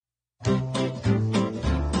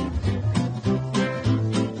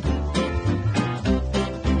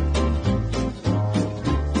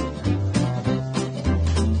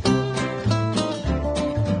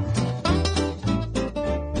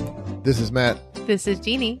This is Matt. This is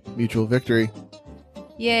Jeannie. Mutual victory.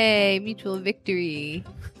 Yay, mutual victory.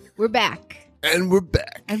 We're back. And we're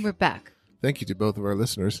back. And we're back. Thank you to both of our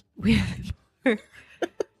listeners.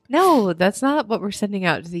 No, that's not what we're sending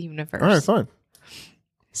out to the universe. All right, fine.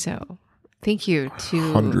 So, thank you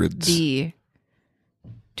to Hundreds. the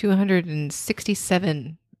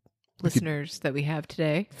 267 listeners that we have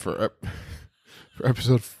today. For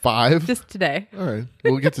episode 5? Just today. All right.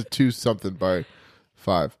 We'll get to 2 something by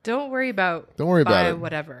 5. Don't worry about it.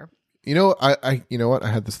 Whatever. You know, you know what? I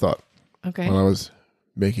had this thought Okay. when I was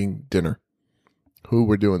making dinner. Who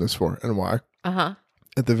we're doing this for and why. Uh-huh.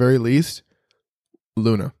 At the very least,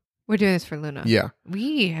 Luna. We're doing this for Luna. Yeah.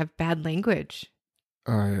 We have bad language.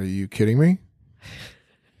 Are you kidding me?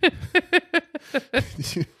 you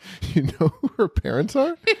know who her parents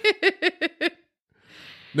are?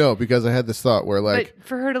 No, because I had this thought where, like, but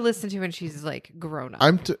for her to listen to when she's like grown up.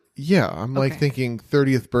 I'm like thinking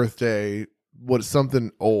 30th birthday. What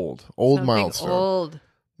something old Something milestone. Old.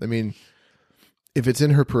 I mean, if it's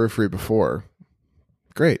in her periphery before,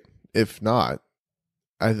 great. If not,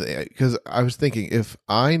 because I was thinking if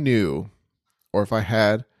I knew, or if I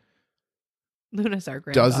had Luna's our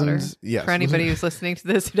granddaughter. dozens. Yes, For anybody who's listening to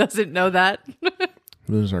this who doesn't know that.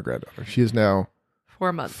 Luna's our granddaughter. She is now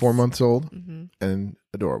 4 months. 4 months old Mm-hmm. and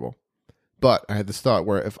adorable. But I had this thought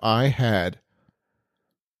where if I had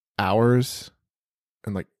hours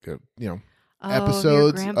and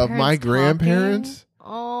episodes of my grandparents.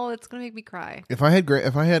 Oh, it's gonna make me cry. If I had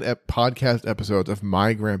podcast episodes of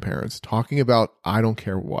my grandparents talking about I don't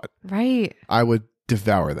care what, Right. I would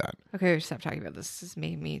devour that. Okay, stop talking about this. This has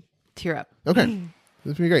made me tear up. Okay,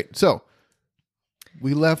 this would be great. So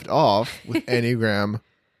we left off with Enneagram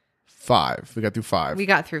 5. We got through 5. We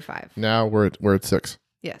got through 5. Now we're at 6.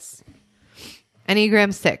 Yes.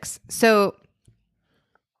 Enneagram 6. So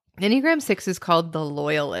Enneagram 6 is called the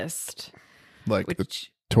loyalist. Like the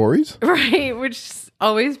Which Tories? Right, which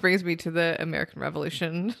always brings me to the American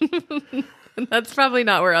Revolution. And that's probably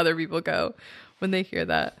not where other people go when they hear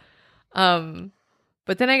that.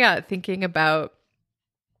 But then I got thinking about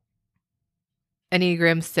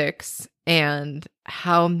Enneagram 6 and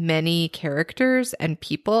how many characters and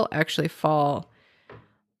people actually fall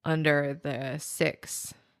under the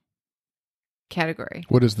 6 category.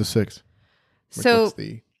 What is the 6? So what's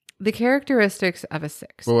the characteristics of a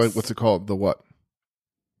 6. well, what's it called? The what?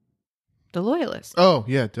 The loyalist. Oh,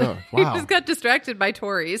 yeah, duh. You Wow. just got distracted by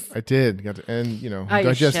Tories. I did. And,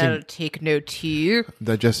 I shall take no tea.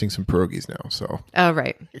 digesting some pierogies now, so. Oh,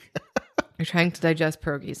 right. You're trying to digest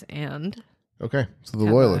pierogies and Okay, so the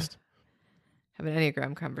Have loyalist. have an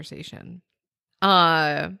Enneagram conversation.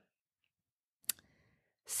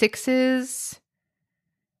 6s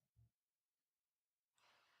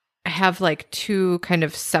have like 2 kind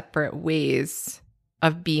of separate ways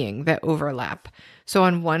of being that overlap. So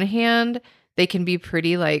on one hand, they can be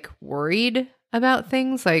pretty like worried about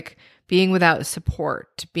things, like being without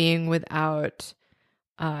support, being without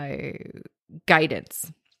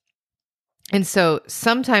guidance. And so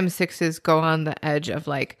sometimes 6s go on the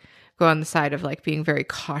side of like being very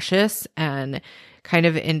cautious and kind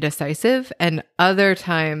of indecisive. And other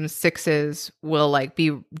times 6s will like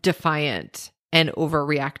be defiant and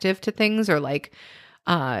overreactive to things, or like,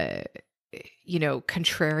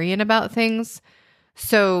 contrarian about things.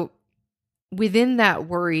 So within that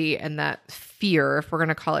worry and that fear, if we're going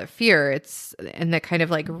to call it fear, it's and that kind of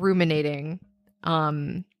like ruminating,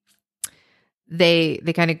 they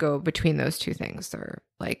kind of go between those 2 things. They're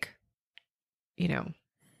like,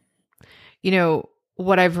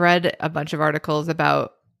 what I've read a bunch of articles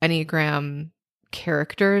about Enneagram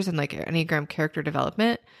characters and like Enneagram character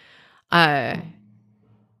development. And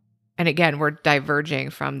again, we're diverging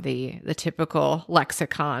from the typical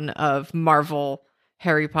lexicon of Marvel,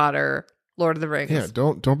 Harry Potter, Lord of the Rings. Yeah,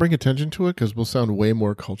 don't bring attention to it because we'll sound way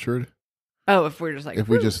more cultured. Oh, if we're just like... If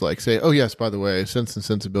we just like say, oh yes, by the way, Sense and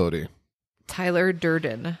Sensibility. Tyler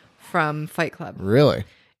Durden from Fight Club. Really?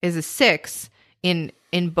 Is a 6 in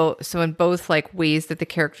both. So in both like ways that the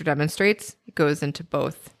character demonstrates, it goes into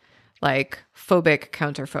both like phobic,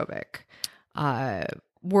 counterphobic,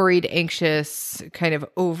 worried, anxious, kind of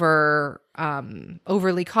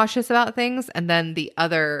overly cautious about things. And then the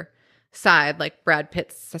other side, like Brad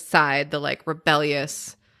Pitt's side, the like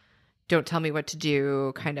rebellious, don't tell me what to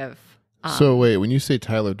do kind of. So wait, when you say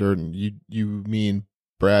Tyler Durden, you mean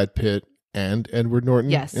Brad Pitt and Edward Norton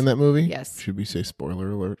in that movie? Yes. Should we say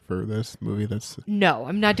spoiler alert for this movie? No,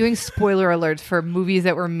 I'm not doing spoiler alerts for movies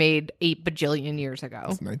that were made 8 bajillion years ago.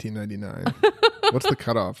 It's 1999. What's the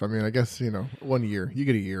cutoff? I mean, I guess, 1 year. You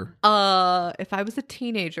get a year. If I was a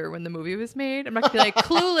teenager when the movie was made, I'm not going to be like,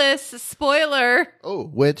 Clueless, spoiler. Oh,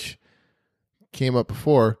 which came up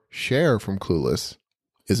before, Cher from Clueless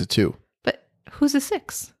is a 2. But who's a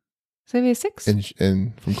 6? Is anybody a 6?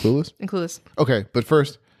 And from Clueless? In Clueless. Okay, but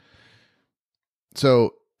first,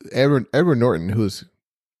 so Edward Norton, who's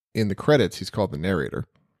in the credits, he's called the narrator.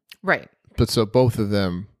 Right. But so both of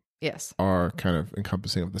them Yes. are kind of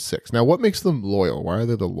encompassing of the 6. Now, what makes them loyal? Why are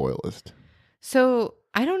they the loyalist? So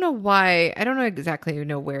I don't know why. I don't know exactly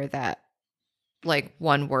where that like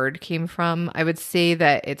one word came from. I would say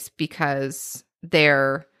that it's because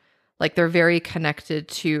they're very connected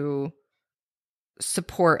to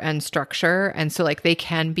support and structure, and so like they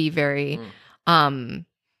can be very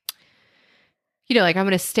like, I'm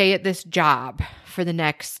going to stay at this job for the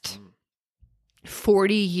next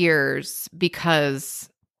 40 years because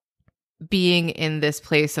being in this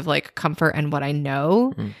place of like comfort and what I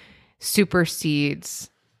know supersedes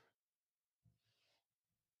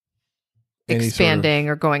expanding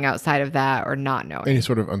or going outside of that or not knowing. Any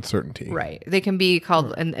sort of uncertainty. Right. They can be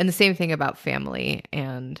called, and the same thing about family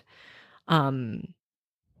and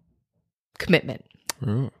commitment.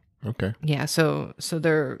 Oh, okay. Yeah. So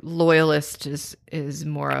their loyalist is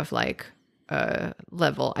more of like a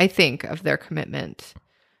level, I think, of their commitment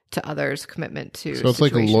to others, commitment to So it's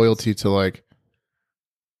like a loyalty to like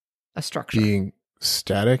a structure. Being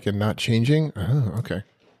static and not changing. Oh, okay.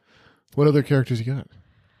 What other characters you got?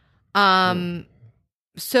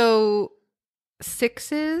 So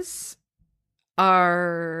 6s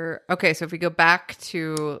are okay. So if we go back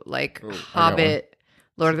to like Hobbit,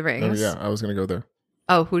 Lord of the Rings. Oh yeah, I was gonna go there.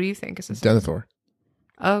 Oh, who do you think is this? Denethor.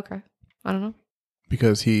 Oh, okay. I don't know.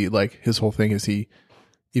 Because he like his whole thing is even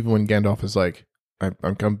when Gandalf is like,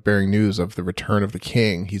 I'm bearing news of the return of the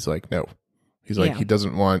king. He's like, no. He's like, he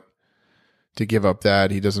doesn't want to give up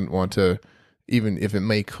that. He doesn't want to, even if it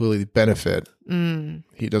may clearly benefit,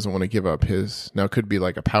 he doesn't want to give up his. Now, it could be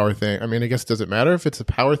like a power thing. I mean, I guess it doesn't matter if it's a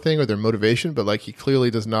power thing or their motivation, but like he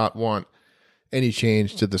clearly does not want any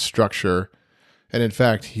change to the structure. And in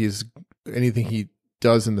fact, anything he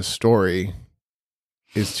does in the story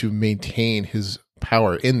is to maintain his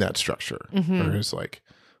power in that structure or his like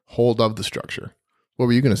hold of the structure. What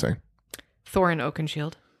were you going to say? Thorin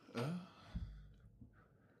Oakenshield.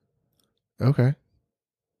 Okay.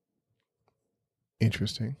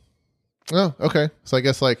 Interesting. Oh, okay. So I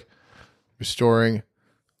guess like restoring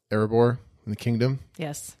Erebor in the kingdom.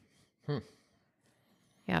 Yes. Yep.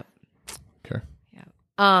 Okay. Yeah.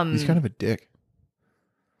 He's kind of a dick.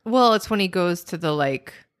 Well, it's when he goes to the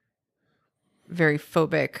like very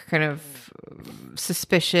phobic, kind of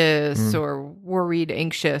suspicious or worried,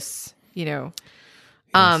 anxious, you know.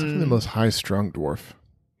 Yeah, he's the most high-strung dwarf.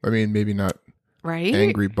 I mean, maybe not right?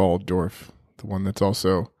 angry bald dwarf. The one that's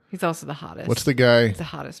also... He's also the hottest. What's the guy? He's the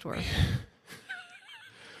hottest dwarf.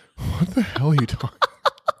 What the hell are you talking?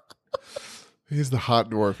 He's the hot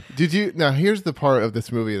dwarf. Now, here's the part of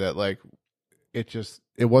this movie that like, it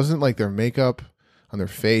wasn't like their makeup on their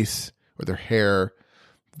face or their hair.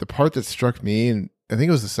 The part that struck me, and I think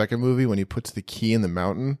it was the second movie when he puts the key in the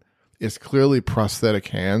mountain, is clearly prosthetic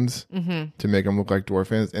hands to make them look like dwarf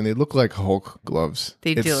hands, and they look like Hulk gloves.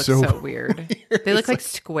 They do look so weird. They look like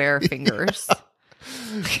square fingers.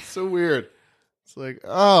 It's so weird. It's like,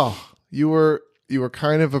 oh, you were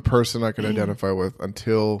kind of a person I could identify with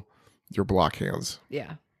until your block hands.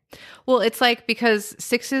 Yeah. Well, it's like because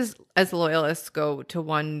 6s as loyalists go to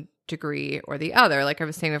one degree or the other. Like I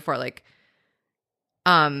was saying before, like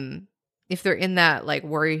if they're in that like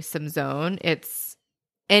worrisome zone, it's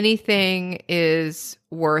anything is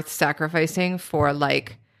worth sacrificing for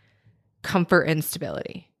like comfort and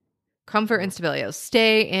stability. Comfort and stability. I'll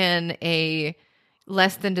stay in a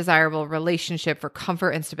less than desirable relationship for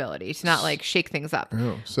comfort and stability to not like shake things up.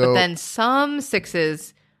 Oh, but then some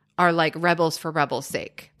 6s are like rebels for rebels'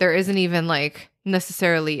 sake. There isn't even like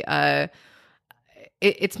necessarily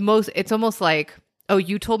it's almost like, oh,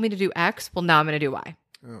 you told me to do X, well now I'm going to do Y.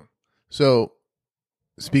 Oh. So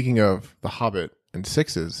speaking of The Hobbit and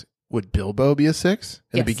 6s, would Bilbo be a 6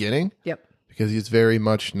 in the beginning? Yep. Because he's very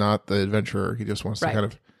much not the adventurer. He just wants to kind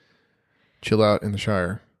of chill out in the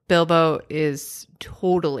Shire. Bilbo is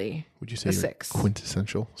totally would you say a 6.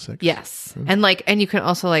 Quintessential 6? Yes. And you can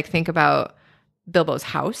also like think about Bilbo's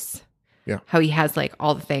house. Yeah. How he has like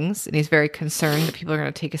all the things and he's very concerned that people are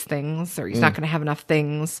going to take his things or he's not going to have enough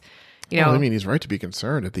things. You know, I mean, he's right to be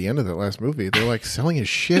concerned. At the end of that last movie, they're like selling his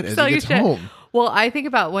shit as he gets home. Well, I think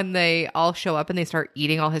about when they all show up and they start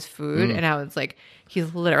eating all his food and how it's like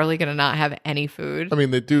he's literally going to not have any food. I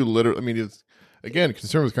mean, they do literally. I mean, it's again,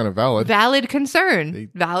 concern was kind of valid. Valid concern.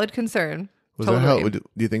 Valid concern. Was that how? Do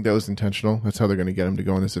you think that was intentional? That's how they're going to get him to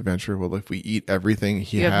go on this adventure. Well, if we eat everything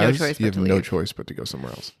he has, you have no choice but to go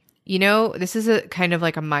somewhere else. You know, this is a kind of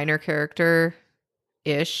like a minor character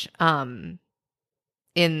ish.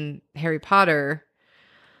 In Harry Potter,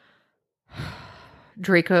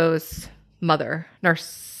 Draco's mother,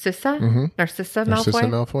 Narcissa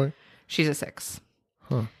Malfoy, she's a 6.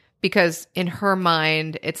 Huh. Because in her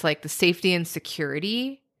mind, it's like the safety and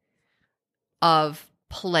security of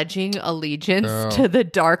pledging allegiance to the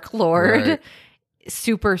Dark Lord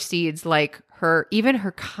supersedes like even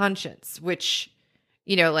her conscience, which,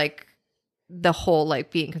 you know, like the whole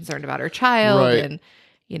like being concerned about her child and,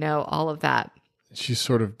 you know, all of that. She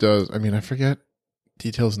sort of does. I mean, I forget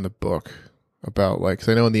details in the book about like, because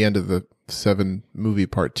I know in the end of the 7 movie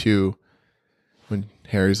part 2, when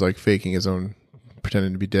Harry's like faking his own,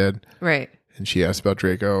 pretending to be dead. Right. And she asks about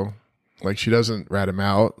Draco. Like, she doesn't rat him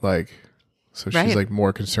out. Like, so she's like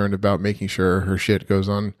more concerned about making sure her shit goes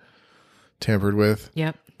on tampered with.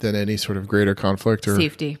 Yep. Than any sort of greater conflict or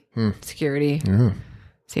safety, security,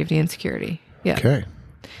 safety and security. Yeah. Okay.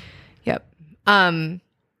 Yep.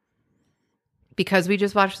 Because we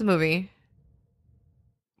just watched the movie,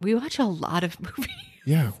 we watch a lot of movies.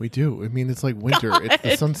 Yeah, we do. I mean, it's like winter.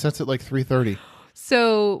 The sun sets at like 3:30.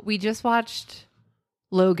 So we just watched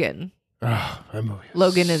Logan. Oh, that movie.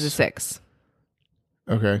 Logan is a 6.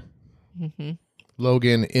 Okay. Mm-hmm.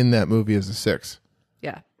 Logan in that movie is a 6.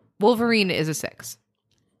 Yeah. Wolverine is a 6.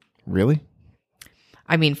 Really?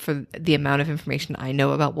 I mean, for the amount of information I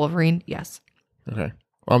know about Wolverine, yes. Okay.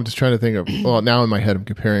 Well, I'm just trying to think of, well, now in my head, I'm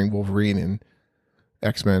comparing Wolverine and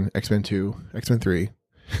X-Men, X-Men 2, X-Men 3,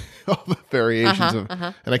 all the variations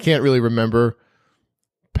and I can't really remember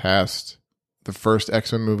past the first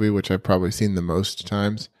X-Men movie, which I've probably seen the most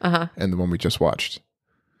times, and the one we just watched.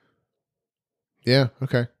 Yeah,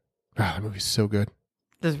 okay. Wow, that movie's so good.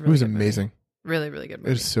 This is really it was good amazing. Movie. Really, really good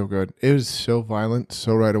movie. It was so good. It was so violent,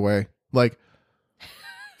 so right away. Like,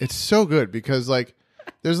 it's so good because, like,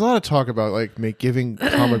 there's a lot of talk about, like, giving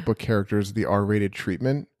comic book characters the R-rated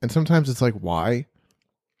treatment. And sometimes it's like, why?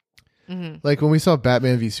 Mm-hmm. Like, when we saw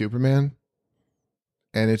Batman v Superman,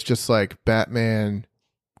 and it's just, like, Batman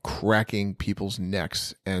cracking people's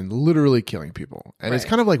necks and literally killing people. And it's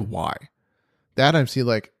kind of like, why? That I'm seeing,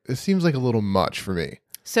 like, it seems like a little much for me.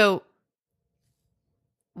 So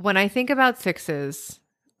when I think about 6s,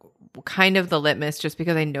 kind of the litmus, just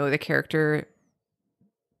because I know the character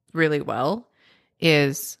really well,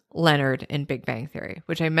 is Leonard in Big Bang Theory,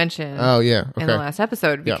 which I mentioned in the last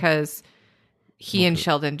episode because he and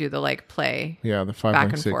Sheldon do the like play. Yeah, the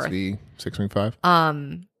 5-wing-6 v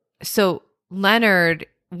 6-wing-5. So Leonard,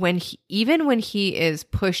 when he is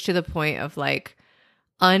pushed to the point of like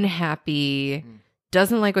unhappy,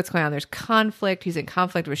 doesn't like what's going on, there's conflict, he's in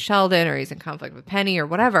conflict with Sheldon or he's in conflict with Penny or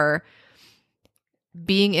whatever,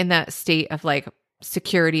 being in that state of like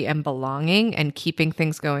security and belonging and keeping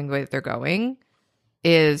things going the way they're going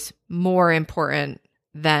is more important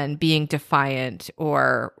than being defiant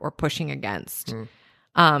or pushing against.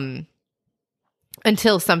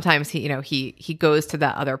 Until sometimes he goes to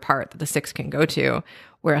that other part that the 6 can go to,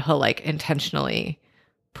 where he'll like intentionally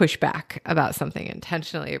push back about something,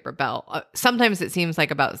 intentionally rebel. Sometimes it seems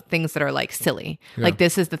like about things that are like silly. Yeah. Like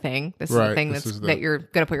this is the thing. This is the thing that you're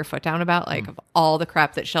going to put your foot down about. Like of all the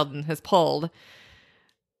crap that Sheldon has pulled,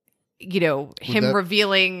 him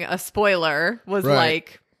revealing a spoiler was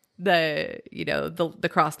like the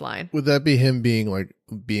cross line. Would that be him being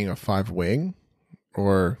a 5-wing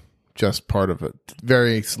or just part of it?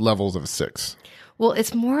 Various levels of a 6. Well,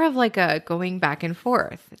 it's more of like a going back and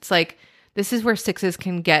forth. It's like, this is where 6s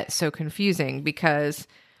can get so confusing because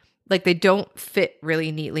like they don't fit really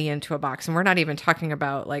neatly into a box. And we're not even talking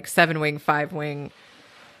about like 7-wing, 5-wing,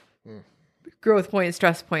 growth point,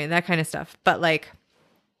 stress point, that kind of stuff. But like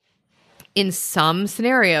in some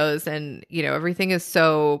scenarios, and everything is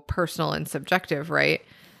so personal and subjective, right?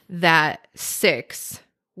 That 6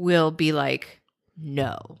 will be like,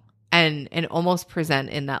 no. And almost present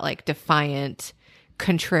in that like defiant,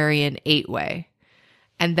 contrarian 8 way.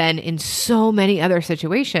 And then in so many other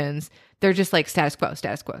situations, they're just like status quo,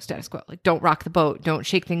 status quo, status quo. Like don't rock the boat, don't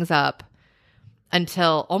shake things up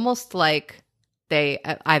until almost like they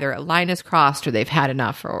either a line is crossed or they've had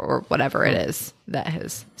enough or whatever it is that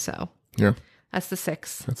has. So yeah, that's the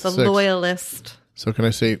 6. That's the 6. Loyalist. So can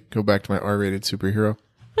I go back to my R-rated superhero?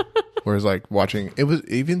 Whereas like watching, it was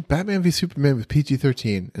even Batman v Superman with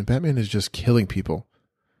PG-13 and Batman is just killing people.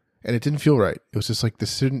 And it didn't feel right. It was just like,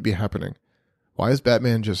 this shouldn't be happening. Why is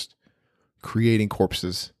Batman just creating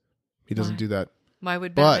corpses? He doesn't do that. Why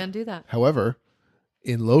would Batman do that? However,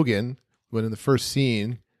 in Logan, when in the first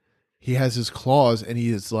scene, he has his claws and he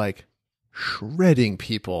is like shredding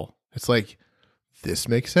people. It's like, this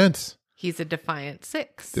makes sense. He's a defiant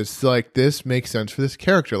 6. This makes sense for this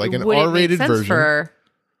character. Like an R-rated version.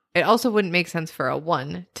 it also wouldn't make sense for a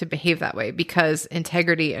 1 to behave that way because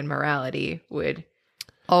integrity and morality would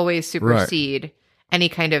always supersede any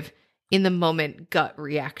kind of in the moment gut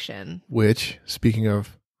reaction. Which, speaking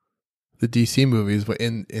of the DC movies,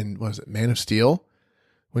 in was it Man of Steel,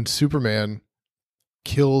 when Superman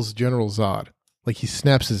kills General Zod, like he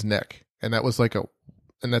snaps his neck, and that was like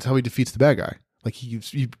and that's how he defeats the bad guy. Like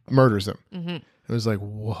he murders him. Mm-hmm. It was like,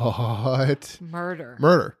 what?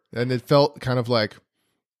 Murder. And it felt kind of like,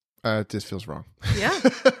 it just feels wrong. Yeah.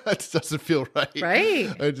 It just doesn't feel right.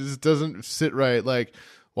 Right. It just doesn't sit right. Like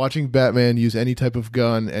watching Batman use any type of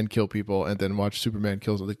gun and kill people and then watch Superman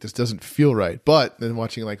kills them. Like this doesn't feel right. But then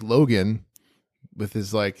watching like Logan with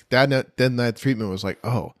his like, then that treatment was like,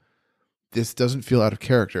 oh, this doesn't feel out of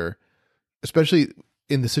character, especially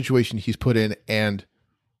in the situation he's put in and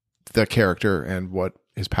the character and what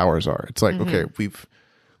his powers are. It's like, okay,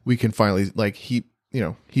 we can finally, like he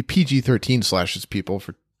PG-13 slashes people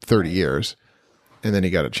for 30 years and then he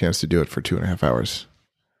got a chance to do it for 2.5 hours.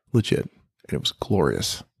 Legit. And it was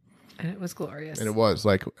glorious. And it was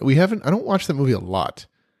like, I don't watch that movie a lot.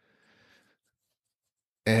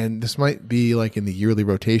 And this might be like in the yearly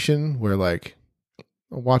rotation where like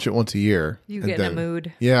I'll watch it once a year. You get in a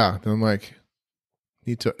mood. Yeah. Then I'm like,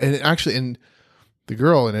 need to, and the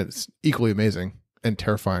girl in it's equally amazing and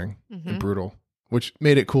terrifying and brutal, which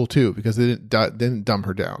made it cool too because they didn't dumb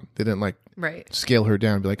her down. They didn't like scale her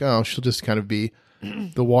down and be like, oh, she'll just kind of be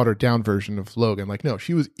the watered down version of Logan. Like, no,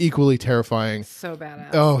 she was equally terrifying. So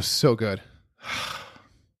badass. Oh, so good.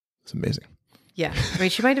 It's amazing. Yeah. I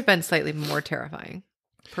mean, she might have been slightly more terrifying,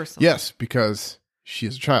 personally. Yes, because she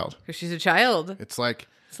is a child. Because she's a child. It's like,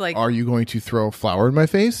 are you going to throw a flower in my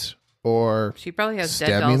face? Or she probably has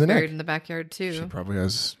dead dolls buried in the backyard too. She probably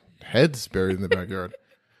has heads buried in the backyard.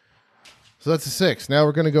 So that's a 6. Now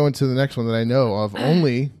we're going to go into the next one that I know of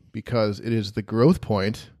only because it is the growth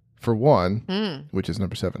point for 1, which is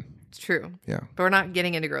number 7. It's true. Yeah. But we're not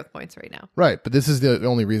getting into growth points right now. Right. But this is the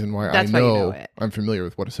only reason why That's I know, why you know it. I'm familiar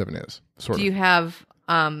with what a 7 is. Sort of. Do you have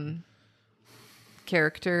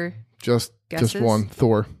character guesses? Just one.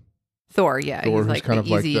 Thor, yeah. Thor, he's like kind of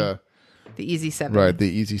easy, like the easy 7. Right, the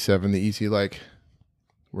easy 7, the easy like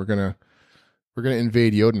we're gonna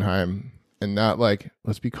invade Jotunheim and not like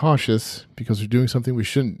let's be cautious because we're doing something we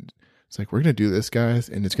shouldn't. It's like we're gonna do this, guys,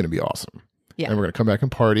 and it's gonna be awesome. Yeah. And we're gonna come back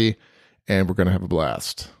and party and we're gonna have a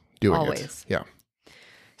blast doing Always. it. Yeah.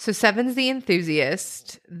 So 7's the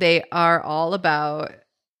enthusiast. They are all about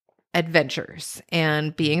adventures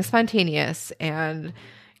and being spontaneous and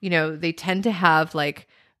they tend to have like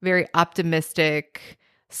very optimistic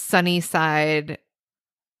sunny side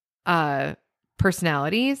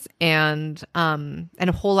personalities and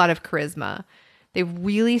a whole lot of charisma. They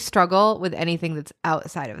really struggle with anything that's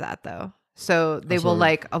outside of that though. So they will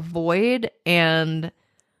like avoid and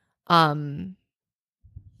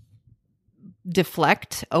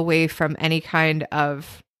deflect away from any kind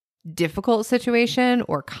of difficult situation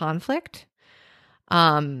or conflict.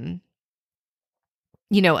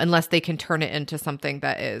 Unless they can turn it into something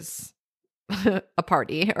that is a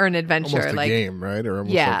party or an adventure, almost like a game, right? Or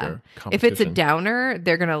almost like a competition. If it's a downer,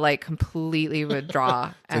 they're gonna like completely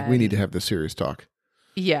withdraw. It's like we need to have this serious talk.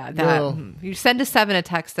 Yeah, you send a 7 a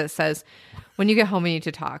text that says, "When you get home, we need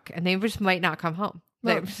to talk," and they just might not come home.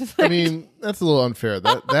 No, I mean, that's a little unfair.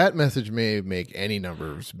 That message may make any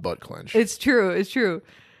number's butt clench. It's true,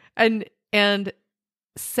 and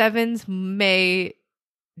 7s may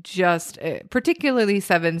just, particularly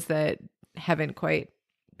 7s that haven't quite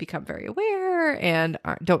become very aware and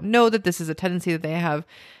don't know that this is a tendency that they have.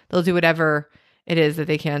 They'll do whatever it is that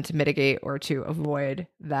they can to mitigate or to avoid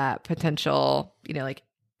that potential, like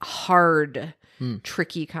hard,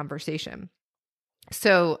 tricky conversation.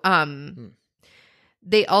 So,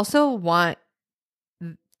 they also want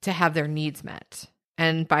to have their needs met,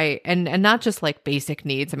 and and not just like basic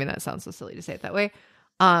needs. I mean, that sounds so silly to say it that way.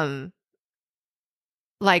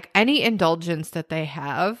 Like any indulgence that they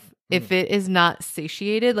have, if it is not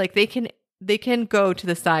satiated, like they can go to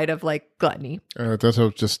the side of like gluttony. That's what I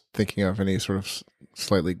was just thinking of, any sort of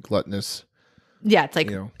slightly gluttonous. Yeah, it's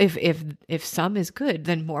like if some is good,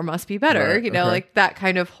 then more must be better. Right, like that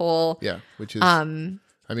kind of whole. Yeah, which is. I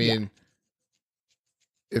mean,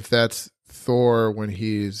 if that's Thor when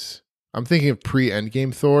he's, I'm thinking of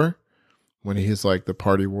pre-Endgame Thor when he's like the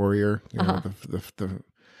party warrior.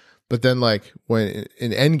 But then like when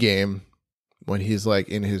in Endgame, when he's like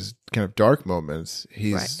in his kind of dark moments,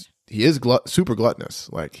 he is super gluttonous.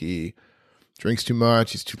 Like he drinks too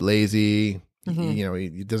much. He's too lazy.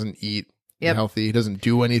 He doesn't eat healthy. He doesn't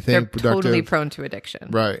do anything productive. Totally prone to addiction.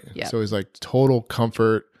 Right. Yep. So he's like total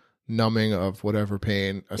comfort, numbing of whatever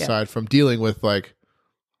pain aside from dealing with like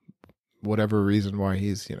whatever reason why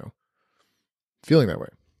he's, feeling that way.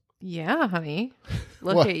 Yeah, honey.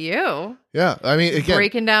 Look What? at you. Yeah. I mean, again,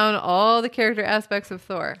 breaking down all the character aspects of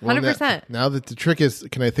Thor. 100%. Now that the trick is,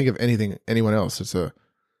 can I think of anyone else? It's a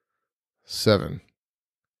 7.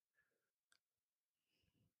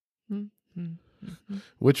 Mm-hmm.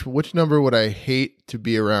 Which number would I hate to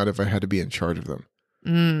be around if I had to be in charge of them?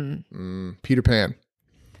 Peter Pan.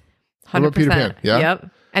 100%. Peter Pan? Yeah.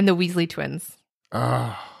 Yep. And the Weasley twins.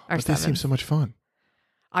 But they seem so much fun.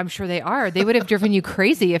 I'm sure they are. They would have driven you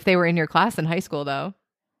crazy if they were in your class in high school, though.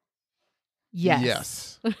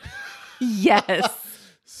 Yes.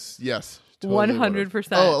 Yes. Totally 100%.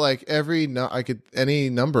 Oh, like any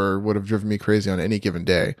number would have driven me crazy on any given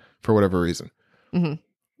day for whatever reason. Mm-hmm.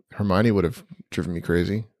 Hermione would have driven me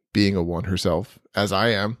crazy, being a 1 herself, as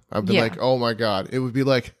I am. I've been like, oh my God. It would be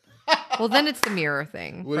like. Well, then it's the mirror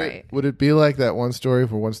thing, right? Would it be like that one story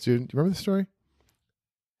for one student? Do you remember the story?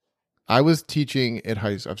 I was teaching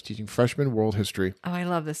I was teaching freshman world history. Oh, I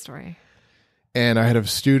love this story. And I had a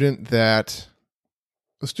student was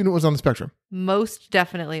on the spectrum. Most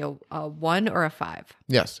definitely a 1 or a 5.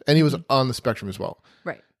 Yes. And he was on the spectrum as well.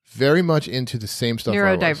 Right. Very much into the same stuff.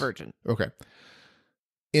 Neurodivergent. Okay.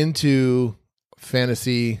 Into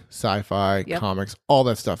fantasy, sci-fi, comics, all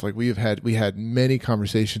that stuff. Like we had many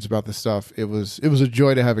conversations about this stuff. It was a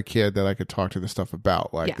joy to have a kid that I could talk to this stuff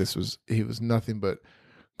about. Like he was nothing but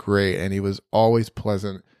great, and he was always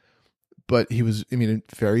pleasant, but he was,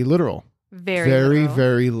 very literal. Very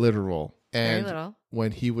literal. And very little.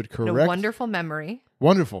 When he would correct, a wonderful memory.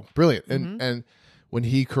 Wonderful, brilliant. And when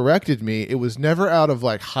he corrected me, it was never out of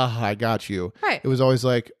like, haha, I got you. Right. It was always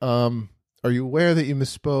like, are you aware that you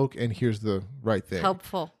misspoke? And here's the right thing.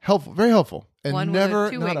 Helpful, very helpful. And one never,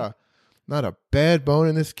 not a bad bone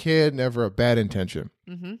in this kid, never a bad intention.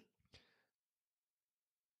 Mm-hmm.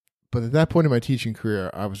 But at that point in my teaching career,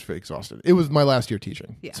 I was very exhausted. It was my last year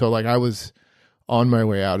teaching. Yeah. So like I was on my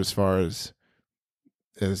way out as far as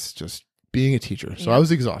just being a teacher. So I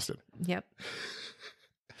was exhausted. Yep.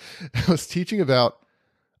 I was teaching about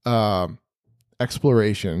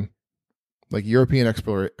exploration, like European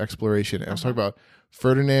exploration. And I was talking about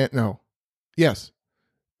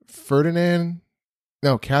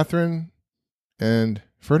Catherine and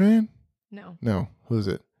Ferdinand? No. Who is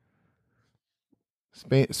it?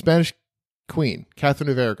 Spanish Queen, Catherine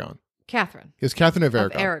of Aragon. It's Catherine of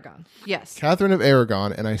Aragon. Aragon. Yes. Catherine of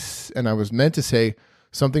Aragon, and I was meant to say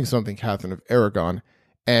something Catherine of Aragon,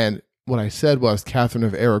 and what I said was Catherine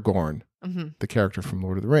of Aragorn, the character from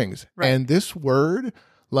Lord of the Rings. Right. And this word,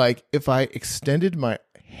 like if I extended my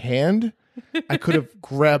hand, I could have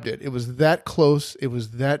grabbed it. It was that close. It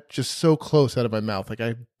was that just so close out of my mouth. Like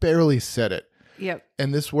I barely said it. Yep.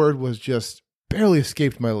 And this word was just barely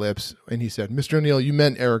escaped my lips. And he said, Mr. O'Neill, you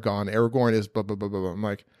meant Aragon. Aragorn is blah, blah, blah, blah, blah. I'm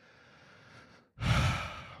like,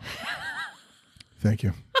 thank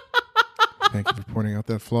you. Thank you for pointing out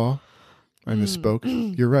that flaw. I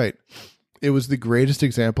misspoke. You're right. It was the greatest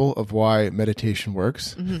example of why meditation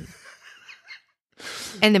works. Mm-hmm.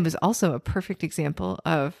 And it was also a perfect example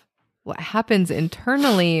of what happens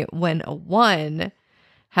internally when a 1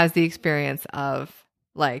 has the experience of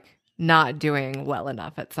like not doing well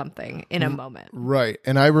enough at something in a moment. Right.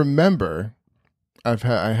 And I remember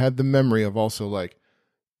I had the memory of also like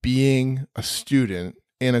being a student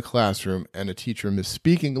in a classroom and a teacher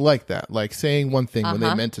misspeaking like that, like saying one thing when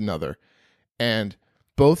they meant another. And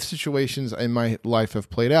both situations in my life have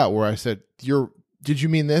played out where I said, did you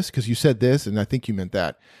mean this? Because you said this and I think you meant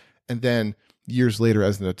that. And then years later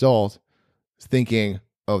as an adult thinking,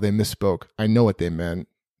 oh, they misspoke. I know what they meant.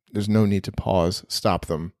 There's no need to pause, stop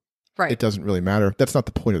them. Right. It doesn't really matter. That's not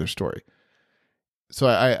the point of their story. So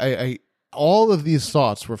I all of these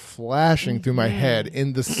thoughts were flashing through my head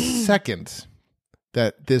in the second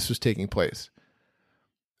that this was taking place.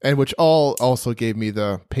 And which all also gave me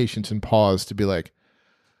the patience and pause to be like,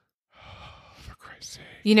 oh, for Christ's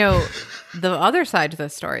sake. The other side to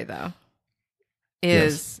this story, though,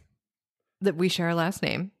 is that we share a last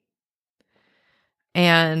name.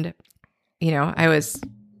 And, I was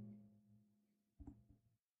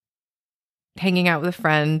hanging out with a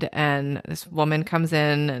friend and this woman comes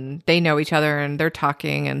in and they know each other and they're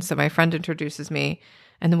talking. And so my friend introduces me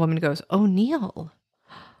and the woman goes, "Oh, Neil,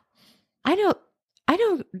 I know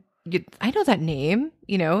that name.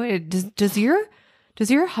 Does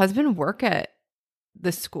your husband work at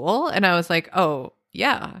the school?" And I was like, "Oh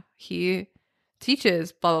yeah, he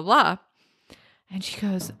teaches blah, blah, blah." And she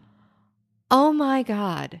goes, "Oh my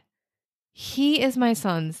God, he is my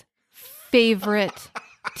son's favorite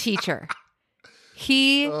teacher.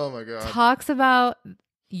 He oh my God. talks about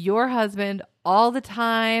your husband all the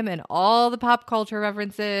time and all the pop culture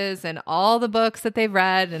references and all the books that they've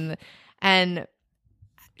read and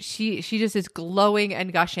she just is glowing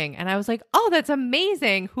and gushing. And I was like, oh, that's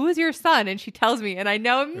amazing. Who is your son? And she tells me, and I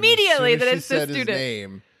know immediately that it's the student. His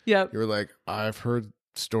name. Yep. You were like, I've heard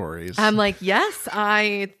stories. I'm like, yes,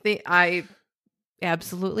 I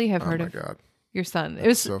absolutely have heard of your son. It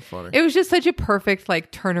was so funny. It was just such a perfect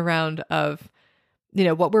like turnaround of, you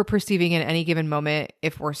know, what we're perceiving in any given moment,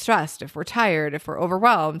 if we're stressed, if we're tired, if we're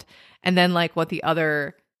overwhelmed, and then like what the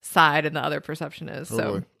other side and the other perception is.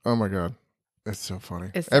 Totally. So, oh my God. It's so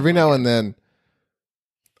funny. It's Every now and then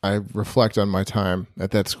I reflect on my time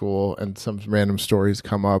at that school and some random stories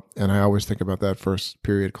come up, and I always think about that first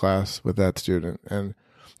period class with that student. And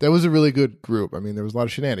that was a really good group. I mean, there was a lot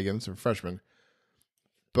of shenanigans for freshmen,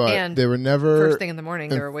 but and they were never first thing in the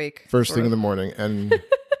morning. They were awake. First thing in the morning. And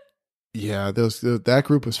yeah, that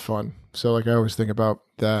group was fun. So like I always think about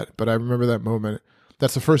that, but I remember that moment.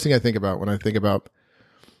 That's the first thing I think about when I think about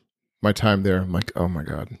my time there. I'm like, oh my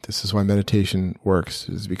God, this is why meditation works,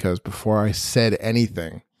 is because before I said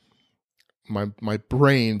anything, my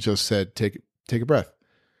brain just said, take a breath.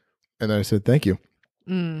 And then I said, thank you.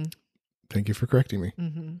 Thank you for correcting me.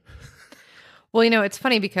 Mm-hmm. Well, you know, it's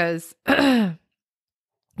funny because you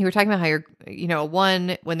were talking about how you're, you know,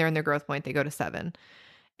 1, when they're in their growth point, they go to 7.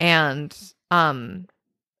 And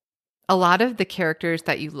a lot of the characters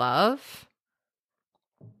that you love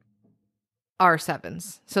are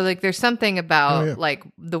 7s. So like there's something about like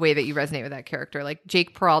the way that you resonate with that character. Like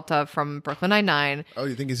Jake Peralta from Brooklyn Nine-Nine. Oh,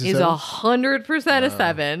 you think he's a 100% a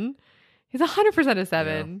 7. He's 100% a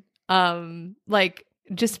 7. Yeah. Like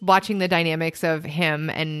just watching the dynamics of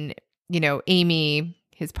him and, you know, Amy,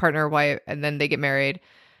 his partner, wife, and then they get married.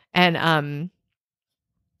 And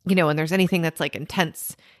you know, when there's anything that's like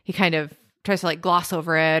intense, he kind of tries to like gloss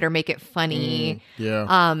over it or make it funny.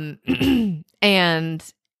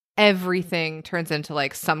 And everything turns into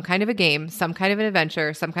like some kind of a game, some kind of an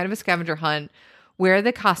adventure, some kind of a scavenger hunt. Where are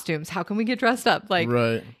the costumes? How can we get dressed up? Like,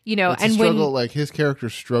 right. You know, it's and when like his character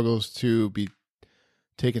struggles to be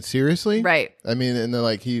taken seriously. Right. I mean, and then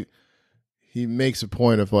like he makes a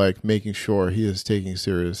point of like making sure he is taking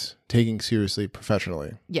seriously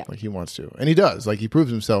professionally. Yeah. Like he wants to. And he does. Like he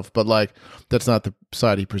proves himself, but like that's not the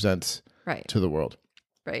side he presents to the world.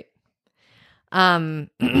 Right.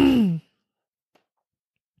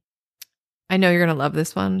 I know you're going to love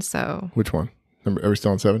this one, so. Which one? Are we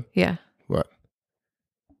still on 7? Yeah. What?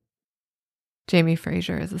 Jamie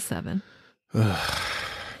Fraser is a 7. I'm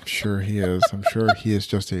sure he is. I'm sure he is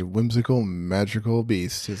just a whimsical, magical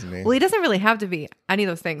beast, isn't he? Well, he doesn't really have to be any of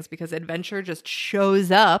those things because Adventure just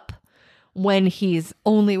shows up when he's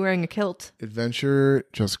only wearing a kilt. Adventure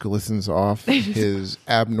just glistens off his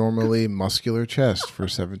abnormally muscular chest for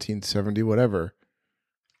 1770 whatever.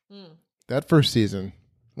 That first season.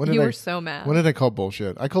 You were so mad. When did I call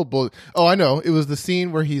bullshit? I called bull. Oh, I know. It was the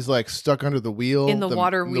scene where he's like stuck under the wheel. In the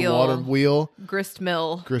water wheel. The water wheel. Grist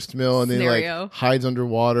mill. And then he like hides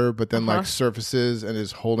underwater, but then like surfaces and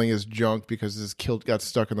is holding his junk because his kilt got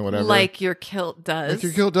stuck in the whatever. Like your kilt does. Like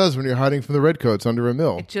your kilt does when you're hiding from the redcoats under a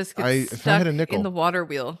mill. It just gets stuck in the water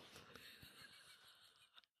wheel.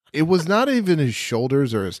 It was not even his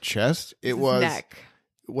shoulders or his chest. It was his neck.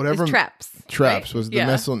 Whatever. His traps. Traps was the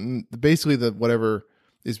muscle. Basically the whatever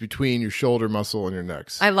is between your shoulder muscle and your neck.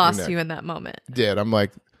 I lost you in that moment. I'm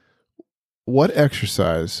like, what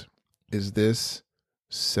exercise is this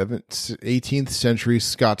 18th century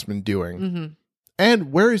Scotsman doing? Mm-hmm.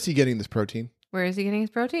 And where is he getting this protein? Where is he getting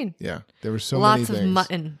his protein? Yeah, there were so many things. Lots of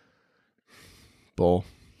mutton. Bull.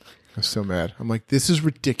 I was so mad. I'm like, this is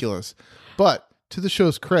ridiculous. But to the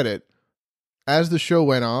show's credit, as the show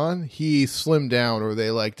went on, he slimmed down, or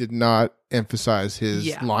they like did not emphasize his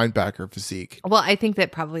linebacker physique. Well, I think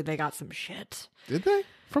that probably they got some shit. Did they?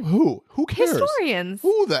 From who? Who cares? Historians.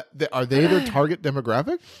 Who are they their target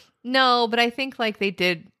demographic? No, but I think like they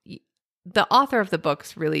did. The author of the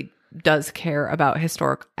books really does care about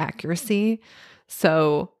historic accuracy.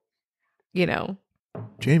 So, you know,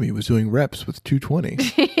 Jamie was doing reps with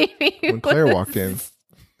 220 when Claire walked in,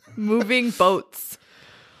 moving boats.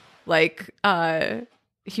 Like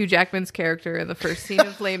Hugh Jackman's character in the first scene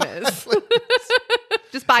of Les Mis.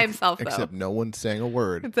 Just by himself, though. Except no one sang a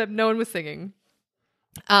word. Except no one was singing.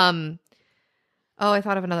 Oh, I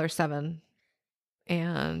thought of another 7.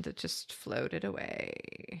 And it just floated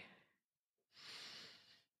away.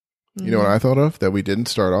 You know what I thought of that we didn't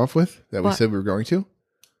start off with, that we said we were going to?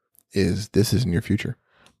 Is This Is in Your Future.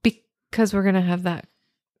 Because we're going to have that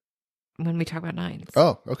when we talk about 9s.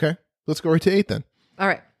 Oh, okay. Let's go right to 8 then. All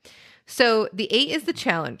right. So the 8 is the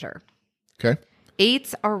challenger. Okay.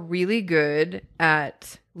 8s are really good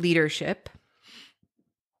at leadership.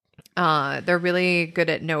 They're really good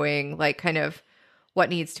at knowing like kind of what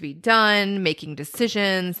needs to be done, making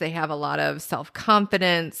decisions. They have a lot of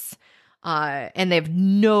self-confidence, and they have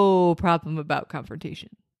no problem about confrontation.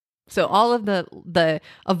 So all of the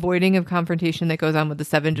avoiding of confrontation that goes on with the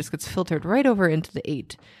 7 just gets filtered right over into the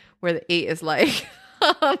 8, where the 8 is like,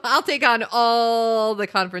 I'll take on all the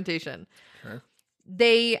confrontation. Okay.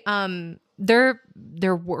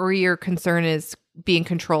 Their worry or concern is being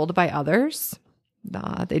controlled by others.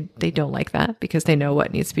 They don't like that because they know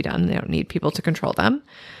what needs to be done. They don't need people to control them.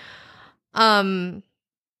 And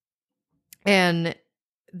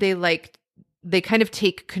they kind of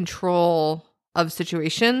take control of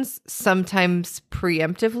situations, sometimes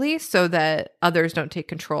preemptively, so that others don't take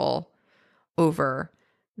control over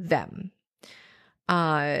them.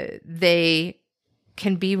 They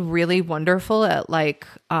can be really wonderful at like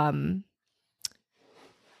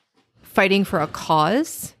fighting for a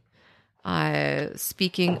cause,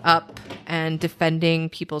 speaking up and defending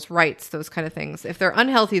people's rights, those kind of things. If they're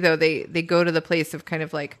unhealthy, though, they go to the place of kind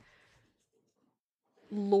of like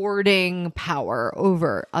lording power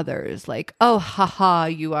over others. Like, oh, haha,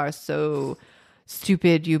 you are so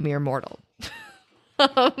stupid, you mere mortal.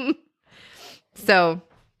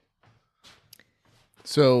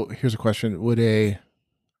 So here's a question. Would a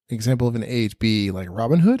example of an 8 be like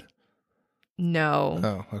Robin Hood? No.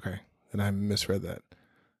 Oh, okay. Then I misread that.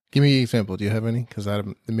 Give me an example. Do you have any? Because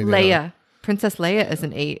maybe Leia. Princess Leia is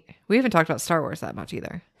an 8. We haven't talked about Star Wars that much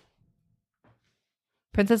either.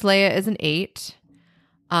 Princess Leia is an 8.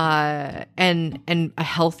 And a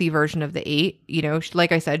healthy version of the 8. You know,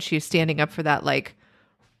 like I said, she's standing up for that like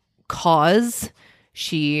cause.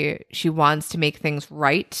 She wants to make things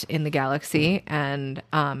right in the galaxy, and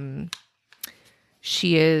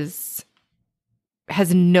she has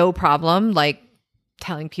no problem like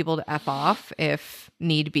telling people to F off if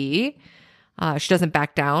need be. She doesn't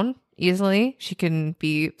back down easily. She can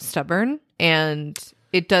be stubborn, and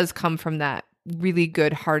it does come from that really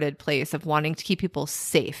good-hearted place of wanting to keep people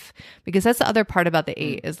safe, because that's the other part about the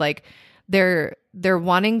 8 is like they're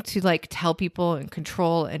wanting to like tell people and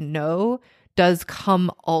control and know does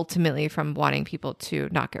come ultimately from wanting people to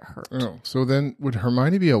not get hurt. Oh, so then would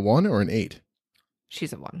Hermione be a 1 or an 8?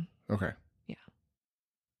 She's a 1. Okay. Yeah.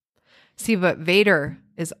 See, but Vader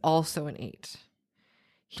is also an 8.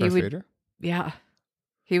 Vader? Yeah.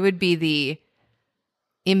 He would be the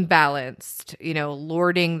imbalanced,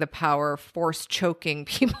 lording the power, force choking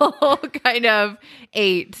people kind of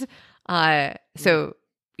 8. So,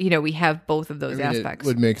 we have both of those aspects. It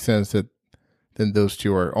would make sense that then those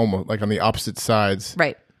two are almost like on the opposite sides.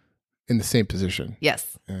 Right. In the same position.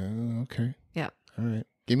 Yes. Okay. Yeah. All right.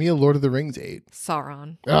 Give me a Lord of the Rings 8.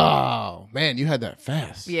 Sauron. Oh, man, you had that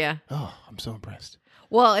fast. Yeah. Oh, I'm so impressed.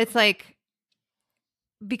 Well, it's like,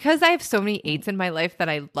 because I have so many 8s in my life that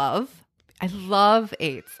I love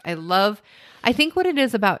 8s. I think what it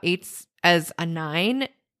is about 8s as a 9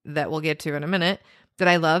 that we'll get to in a minute that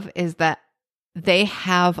I love is that they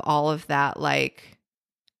have all of that like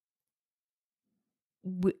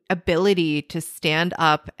ability to stand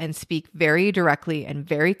up and speak very directly and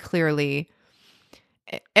very clearly.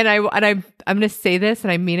 And I'm going to say this,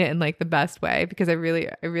 and I mean it in like the best way, because I really,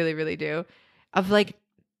 really do. Of like,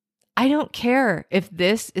 I don't care if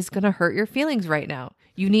this is going to hurt your feelings right now.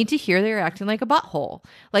 You need to hear that you're acting like a butthole.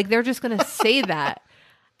 Like they're just going to say that.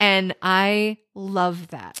 And I love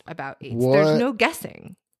that about 8s. What? There's no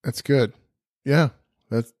guessing. That's good. Yeah.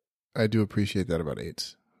 I do appreciate that about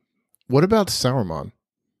 8s. What about Sauron?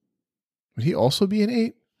 Would he also be an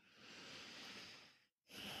 8?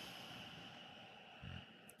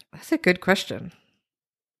 That's a good question.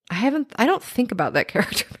 I don't think about that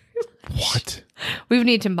character. What? We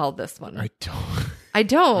need to mull this one. I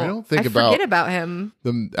don't forget about him.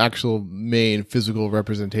 The actual main physical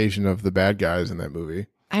representation of the bad guys in that movie.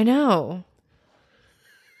 I know.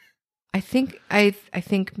 I think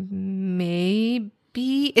maybe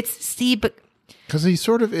it's but because he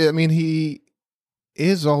sort of, I mean, he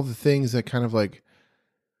is all the things that kind of like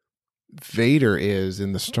Vader is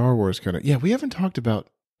in the Star Wars kind of. Yeah, we haven't talked about.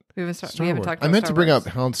 We haven't talked about. I meant to bring up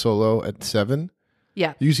Han Solo at 7.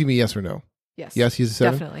 Yeah. You see me, yes or no? Yes. Yes, he's a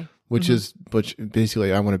 7? Definitely. Which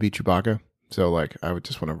basically, I want to be Chewbacca. So, like, I would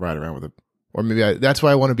just want to ride around with or maybe that's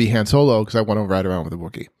why I want to be Han Solo, because I want to ride around with a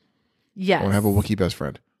Wookiee. Yes. I want to have a Wookiee best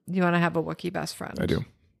friend. You want to have a Wookiee best friend. I do.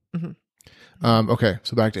 Mm-hmm. Okay,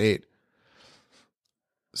 so back to 8.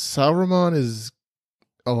 Sauron is,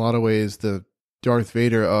 a lot of ways, the Darth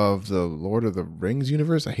Vader of the Lord of the Rings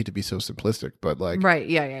universe. I hate to be so simplistic, but like, right.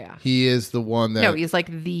 Yeah. he is the one that, No, he's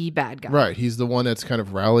like the bad guy. right. He's the one that's kind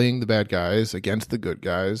of rallying the bad guys against the good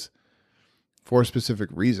guys for a specific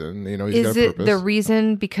reason. You know, he's got a purpose. Is it the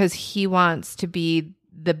reason because he wants to be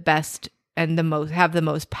the best and have the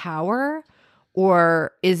most power?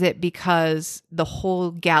 Or is it because the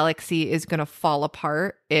whole galaxy is going to fall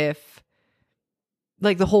apart if,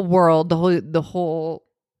 like, the whole world, the whole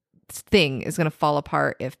thing is going to fall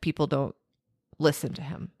apart if people don't listen to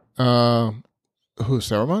him? Who,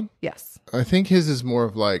 Saruman? Yes. I think his is more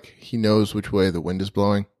of like, he knows which way the wind is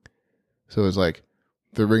blowing. So it's like,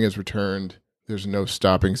 the ring has returned. There's no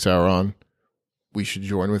stopping Sauron. We should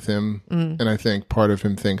join with him. And I think part of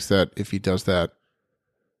him thinks that if he does that,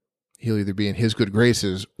 he'll either be in his good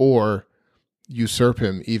graces or usurp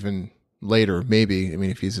him even later, maybe. I mean,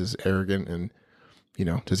 if he's as arrogant and, you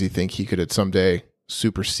know, does he think he could at someday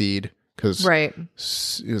supersede? Because right.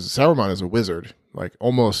 Sauron is a wizard, like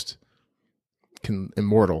almost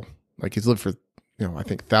immortal. Like he's lived for, you know, I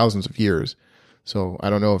think thousands of years. So I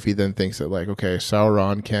don't know if he then thinks that like, okay,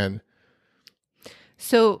 Sauron can.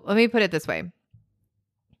 So let me put it this way.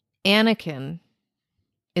 Anakin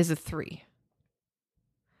is a 3.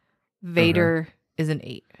 Vader is an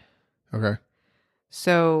 8. Okay.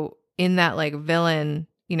 So in that like villain,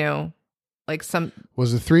 you know, like some.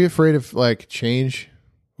 Was the 3 afraid of like change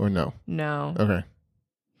or no? No. Okay.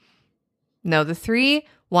 No, the 3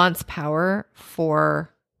 wants power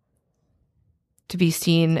to be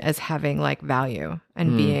seen as having like value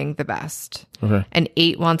and being the best. Okay. And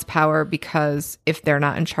 8 wants power because if they're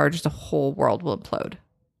not in charge, the whole world will implode.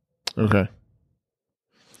 Okay.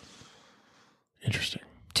 Interesting.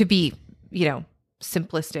 To be, you know,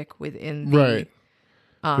 simplistic within the... Right.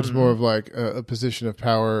 It's more of like a position of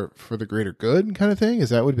power for the greater good kind of thing.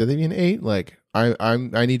 Is that would be an 8? Like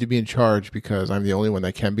I need to be in charge because I'm the only one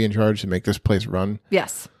that can be in charge to make this place run.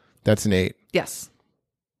 Yes. That's an 8. Yes.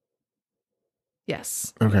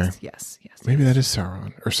 Okay. Yes. Maybe that is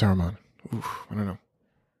Sauron or Saruman. Oof, I don't know.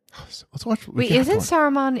 Let's watch. Wait, isn't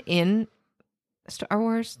Saruman in Star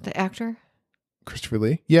Wars, the actor? Christopher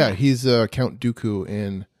Lee? Yeah, he's Count Dooku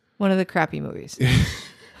in one of the crappy movies.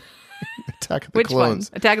 Attack of the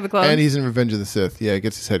Clones. One? Attack of the Clones? And he's in Revenge of the Sith. Yeah, he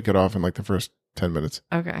gets his head cut off in like the first 10 minutes.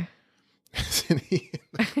 Okay. He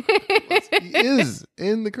is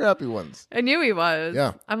in the crappy ones. I knew he was.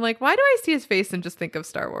 Yeah. I'm like, why do I see his face and just think of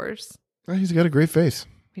Star Wars? Well, he's got a great face.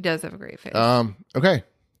 He does have a great face. Okay.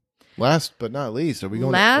 Last but not least, are we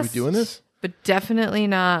doing this? But definitely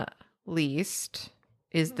not least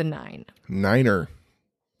is the 9. Niner.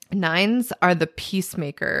 9s are the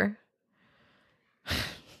peacemaker.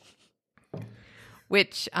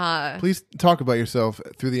 Which please talk about yourself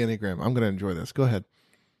through the Enneagram. I'm going to enjoy this. Go ahead.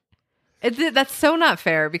 That's so not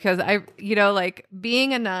fair because like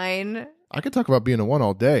being a 9. I could talk about being a 1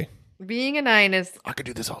 all day. Being a 9 is. I could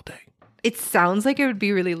do this all day. It sounds like it would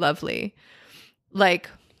be really lovely. Like.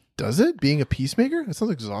 Does it? Being a peacemaker? That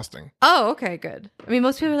sounds exhausting. Oh, okay, good. I mean,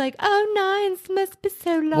 most people are like, "Oh, 9s must be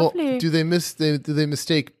so lovely." Well, do they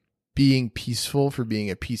mistake being peaceful for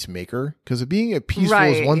being a peacemaker? Because being a peaceful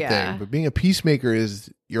is one thing, but being a peacemaker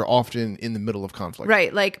is you're often in the middle of conflict.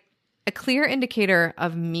 Right. Like a clear indicator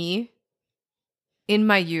of me in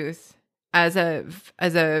my youth as a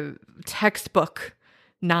textbook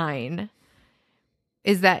 9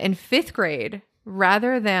 is that in 5th grade,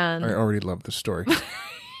 rather than I already love this story.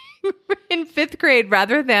 in 5th grade,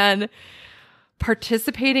 rather than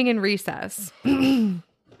participating in recess,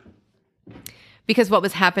 because what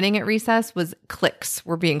was happening at recess was cliques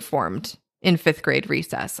were being formed in 5th grade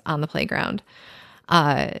recess on the playground.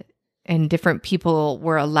 And different people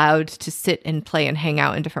were allowed to sit and play and hang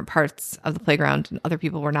out in different parts of the playground, and other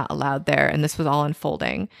people were not allowed there. And this was all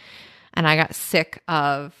unfolding. And I got sick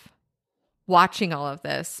of watching all of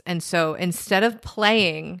this. And so instead of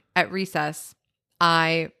playing at recess,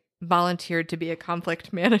 I volunteered to be a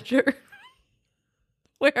conflict manager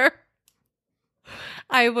where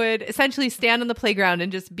I would essentially stand on the playground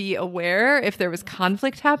and just be aware if there was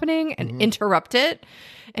conflict happening and interrupt it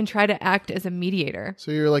and try to act as a mediator.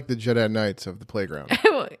 So you're like the Jedi Knights of the playground.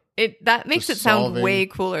 That makes it sound way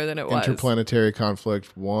cooler than it was. Interplanetary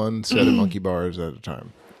conflict, one set of monkey bars at a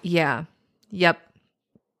time. Yeah. Yep.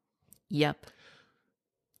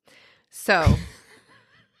 So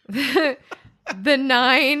the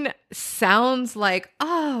 9 sounds like,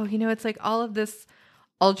 it's like all of this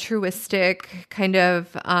altruistic kind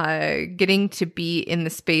of getting to be in the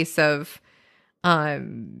space of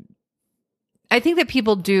I think that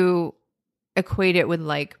people do equate it with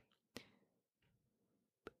like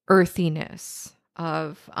earthiness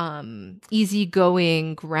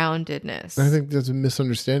easygoing groundedness. I think there's a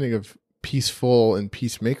misunderstanding of peaceful and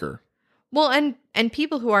peacemaker. Well, and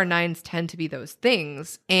people who are 9s tend to be those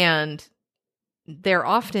things, and they're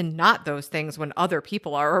often not those things when other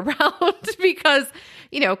people are around because,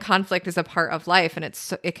 conflict is a part of life and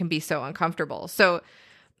it can be so uncomfortable. So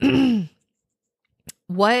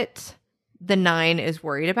what the 9 is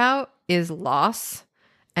worried about is loss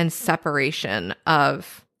and separation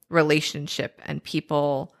of relationship and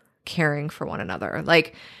people caring for one another.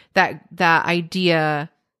 Like that idea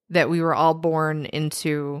that we were all born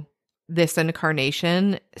into this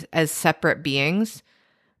incarnation as separate beings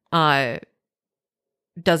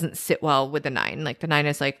doesn't sit well with the 9. Like the 9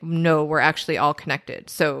 is like, no, we're actually all connected.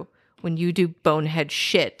 So when you do bonehead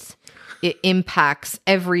shit, it impacts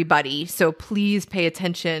everybody. So please pay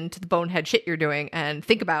attention to the bonehead shit you're doing and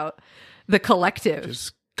think about the collective.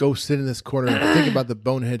 Just go sit in this corner and think about the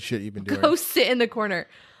bonehead shit you've been doing. Go sit in the corner.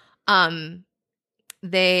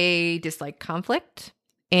 They dislike conflict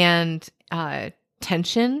and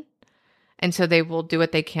tension. And so they will do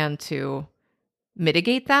what they can to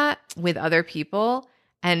mitigate that with other people.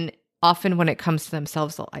 And often when it comes to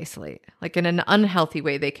themselves, they'll isolate. Like in an unhealthy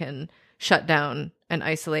way, they can shut down and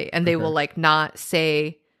isolate. And they will like not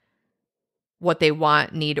say what they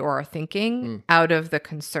want, need, or are thinking out of the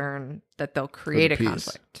concern that they'll create a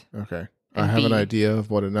conflict. Okay. I have an idea of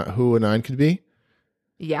who a 9 could be.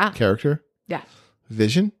 Yeah. Character. Yeah.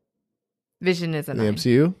 Vision. Vision is a 9. The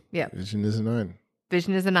MCU. Yeah. Vision is a 9.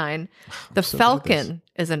 Vision is a 9. The Falcon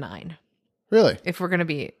is a 9. Really? If we're going to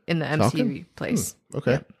be in the Falcon? MCU place.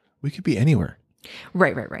 Okay. Yep. We could be anywhere.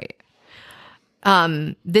 Right.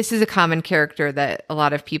 This is a common character that a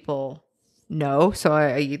lot of people know. So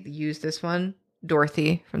I use this one.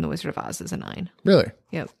 Dorothy from The Wizard of Oz is a 9. Really?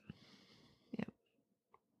 Yep.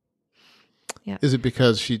 Is it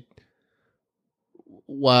because she,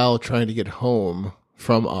 while trying to get home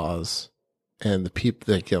from Oz, and the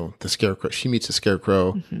people, like, the Scarecrow, she meets the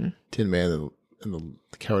Scarecrow, Tin Man, and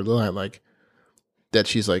the Cowardly Lion, like, that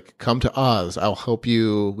she's like, come to Oz, I'll help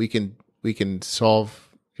you, we can solve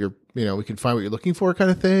your, we can find what you're looking for,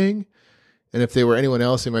 kind of thing. And if they were anyone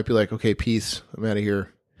else, they might be like, okay, peace, I'm out of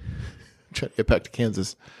here. I'm trying to get back to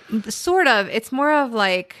Kansas. Sort of. It's more of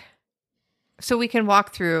like, so we can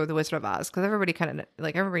walk through The Wizard of Oz, because everybody kind of,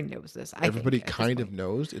 like, everybody knows this. Everybody kind of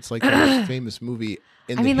knows. It's like the most famous movie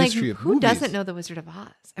in the history of who movies. doesn't know The Wizard of Oz?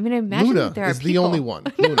 I mean, I imagine Luna there are is people. the only one.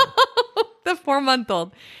 Luna. The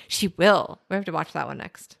 4-month-old. She will. We have to watch that one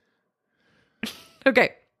next.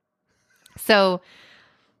 Okay. So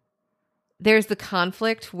there's the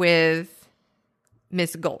conflict with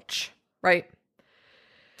Miss Gulch, right?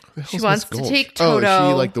 She wants to take Toto. Oh, is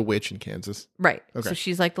she like the witch in Kansas? Right. Okay. So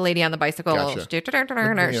she's like the lady on the bicycle. Gotcha. She's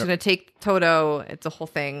going to take Toto. It's a whole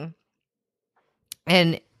thing.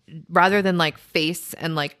 And rather than like face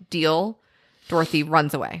and like deal, Dorothy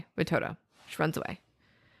runs away with Toto. She runs away.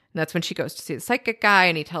 And that's when she goes to see the psychic guy,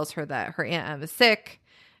 and he tells her that her Aunt Em is sick.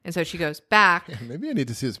 And so she goes back. Yeah, maybe I need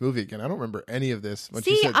to see this movie again. I don't remember any of this. When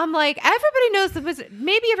See, I'm like, everybody knows the Wizard.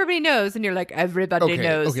 Maybe everybody knows. And you're like, everybody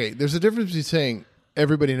knows. Okay, there's a difference between saying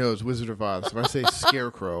everybody knows Wizard of Oz. If I say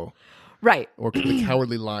Scarecrow. Right. Or the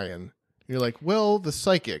Cowardly Lion. You're like, well, the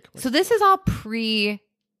psychic. So this is all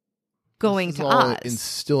going to Oz.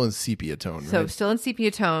 Still in sepia tone, right? So still in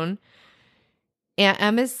sepia tone. Aunt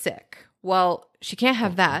Em is sick. Well, she can't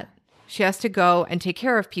have that. She has to go and take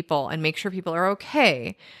care of people and make sure people are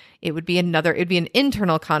okay. It'd be an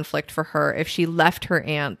internal conflict for her if she left her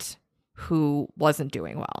aunt who wasn't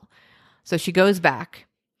doing well. So she goes back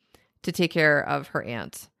to take care of her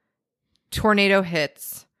aunt. Tornado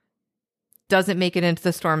hits, doesn't make it into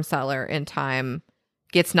the storm cellar in time,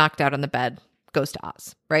 gets knocked out on the bed, goes to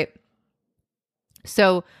Oz, right?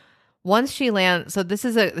 So once she lands, so this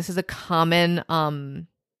is a common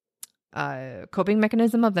coping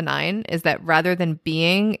mechanism of the 9, is that rather than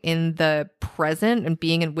being in the present and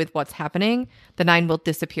being with what's happening, the 9 will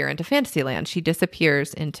disappear into Fantasyland. She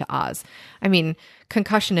disappears into Oz. I mean,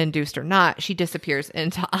 concussion induced or not, she disappears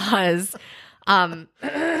into Oz.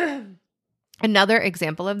 Another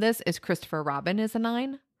example of this is Christopher Robin is a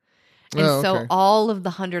 9. And so all of the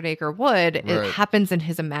 100 Acre Wood, it happens in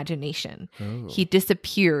his imagination. Oh. He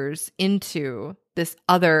disappears into this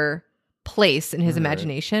other place in his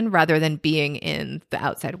imagination rather than being in the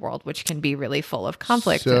outside world, which can be really full of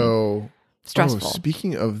conflict and stressful.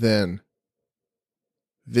 Speaking of then,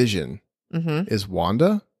 Vision, is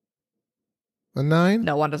Wanda a 9?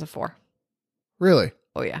 No, Wanda's a 4. Really?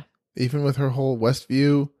 Oh, yeah. Even with her whole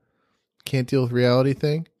Westview can't deal with reality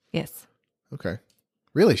thing? Yes. Okay.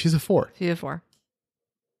 Really? She's a 4? She's a 4.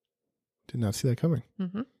 Did not see that coming.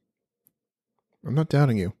 I'm not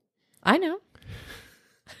doubting you. I know.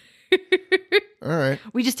 All right.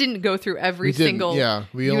 We just didn't go through every single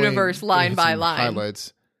we universe only line by line.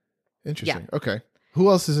 Highlights. Interesting. Yeah. Okay. Who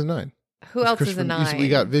else is a 9? Who else is a 9? We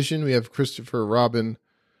got Vision. We have Christopher Robin.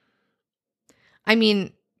 I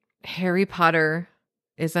mean, Harry Potter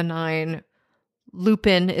is a 9.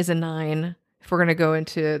 Lupin is a 9. If we're going to go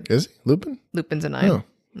into... Is he? Lupin? Lupin's a 9. Oh,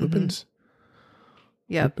 Lupin's...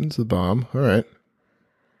 Yeah. Lupin's the bomb. All right.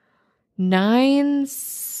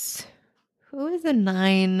 9s... Who is a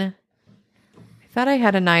 9? I thought I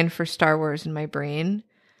had a 9 for Star Wars in my brain.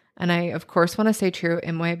 And I, of course, want to say True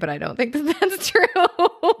Imwe, but I don't think that's true.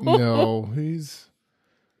 No, he's...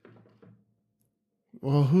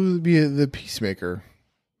 Well, who would be the peacemaker?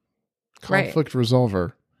 Conflict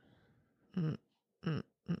resolver.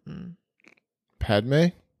 Padme?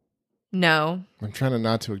 No. I'm trying to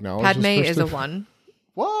not to acknowledge Padme this is a 1.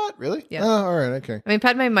 What? Really? Yeah. Oh, all right. Okay. I mean,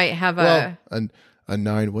 Padme might have a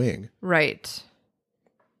 9 wing. Right.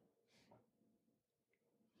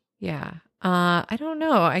 Yeah. I don't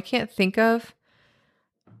know. I can't think of.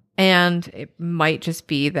 And it might just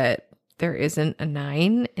be that there isn't a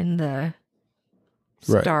 9 in the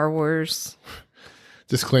Star Wars.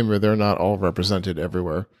 Disclaimer, they're not all represented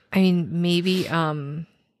everywhere. I mean, maybe one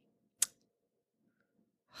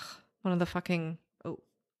of the fucking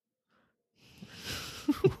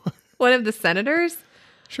one of the senators?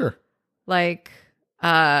 Sure. Like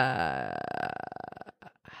I'm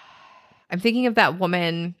thinking of that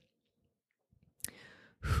woman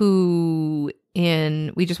who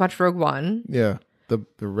we just watched Rogue One. Yeah. The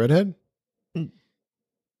redhead? The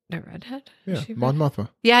redhead? Yeah. Mon Mothma.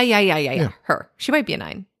 Yeah. Her. She might be a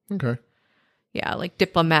 9. Okay. Yeah, like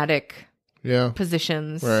diplomatic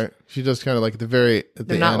positions. Right. She does kind of like they're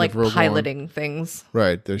not like piloting things.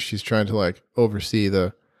 Right. She's trying to like oversee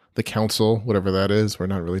the council, whatever that is. We're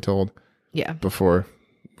not really told. Yeah. Before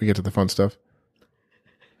we get to the fun stuff.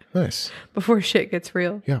 Nice. Before shit gets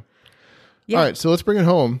real. Yeah. All right, so let's bring it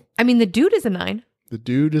home. I mean, the dude is a 9. The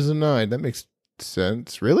dude is a 9. That makes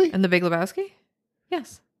sense. Really? And the Big Lebowski?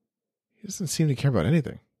 Yes. He doesn't seem to care about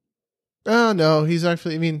anything. Oh, no. He's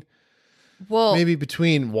actually, maybe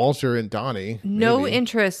between Walter and Donnie. No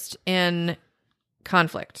interest in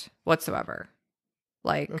conflict whatsoever.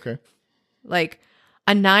 Okay. Like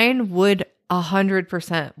a 9 would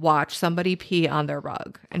 100% watch somebody pee on their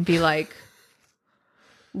rug and be like,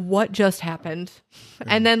 what just happened?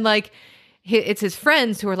 And then like, it's his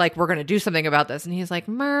friends who are like, we're going to do something about this. And he's like,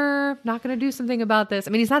 not going to do something about this.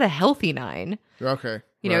 I mean, he's not a healthy 9. Okay.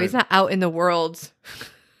 You know, he's not out in the world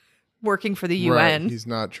working for the UN. Right. He's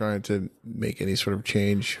not trying to make any sort of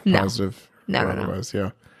change, positive or otherwise. Yeah.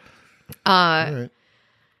 All right.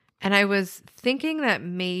 And I was thinking that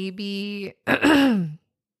maybe, I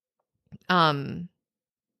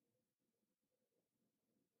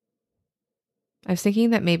was thinking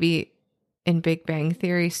that maybe in Big Bang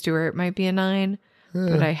Theory, Stuart might be a 9,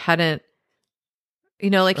 but I hadn't,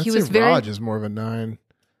 like he was very... Raj is more of a 9,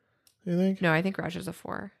 you think? No, I think Raj is a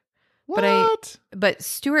 4. What? But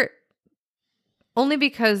Stuart, only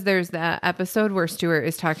because there's that episode where Stuart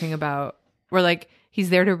is talking about, where like he's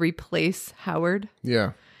there to replace Howard.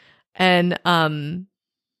 Yeah. And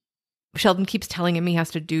Sheldon keeps telling him he has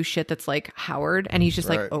to do shit that's like Howard, and he's just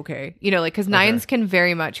like, okay. Like, because 9s can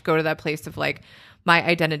very much go to that place of like, my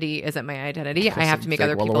identity isn't my identity. I have to make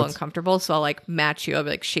other people uncomfortable. So I'll like match you. I'll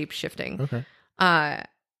be like shape shifting. Okay. I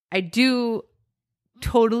do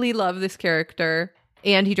totally love this character,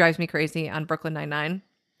 and he drives me crazy on Brooklyn Nine-Nine.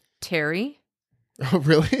 Terry. Oh,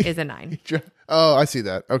 really? Is a 9. Oh, I see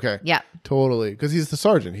that. Okay. Yeah. Totally. Because he's the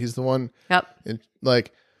sergeant. He's the one. Yep.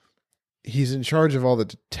 He's in charge of all the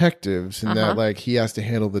detectives, and that like he has to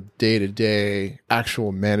handle the day-to-day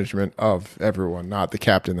actual management of everyone, not the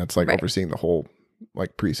captain that's like overseeing the whole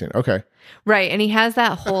like precinct. Okay. Right. And he has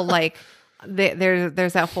that whole like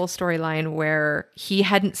there's that whole storyline where he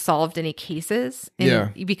hadn't solved any cases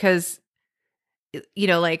because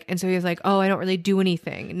like, and so he was like, oh, I don't really do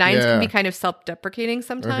anything. 9s can be kind of self-deprecating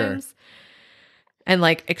sometimes and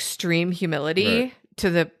like extreme humility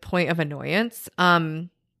to the point of annoyance.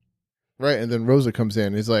 Right. And then Rosa comes in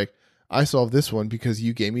and is like, I solved this one because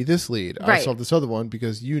you gave me this lead. I solved this other one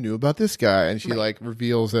because you knew about this guy. And she like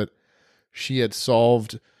reveals that she had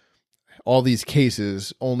solved all these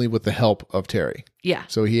cases only with the help of Terry. Yeah.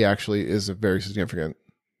 So he actually is a very significant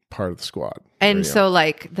part of the squad. And so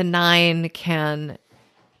like the 9 can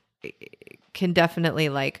definitely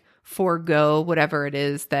like forego whatever it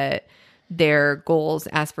is that their goals,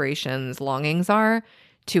 aspirations, longings are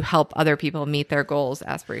to help other people meet their goals,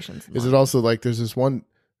 aspirations. Is it also like there's this one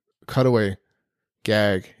cutaway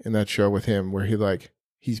gag in that show with him where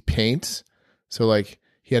he paints So like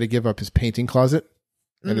he had to give up his painting closet.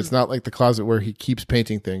 And it's not like the closet where he keeps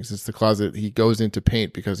painting things. It's the closet he goes into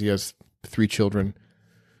paint because he has 3 children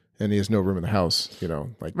and he has no room in the house, you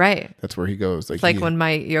know, like right. That's where he goes. It's like when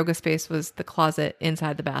my yoga space was the closet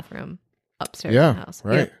inside the bathroom upstairs in the house.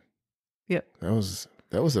 Right. Yep.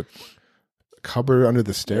 That was a cupboard under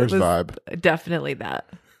the stairs vibe. Definitely that.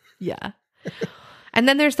 Yeah. And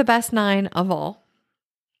then there's the best 9 of all.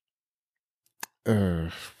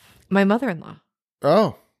 My mother-in-law.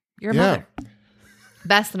 Oh. Your mother.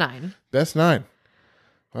 Best 9. Best 9.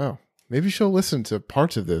 Wow. Maybe she'll listen to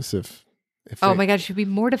parts of this if oh my God, she'd be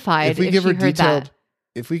mortified if give her she heard that.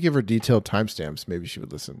 If we give her detailed timestamps, maybe she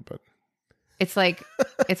would listen. But it's like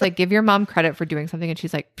give your mom credit for doing something, and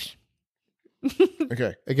she's like, psh.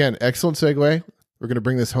 Okay. Again, excellent segue. We're going to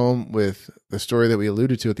bring this home with the story that we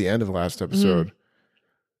alluded to at the end of the last episode.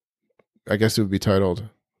 I guess it would be titled,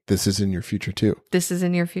 "This is in your future too." This is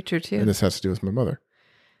in your future too. And this has to do with my mother.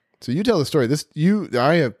 So you tell the story.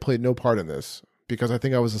 I have played no part in this because I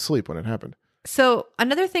think I was asleep when it happened. So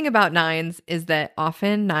another thing about 9s is that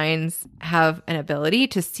often 9s have an ability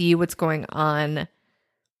to see what's going on,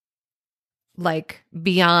 like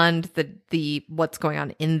beyond the what's going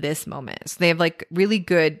on in this moment. So they have like really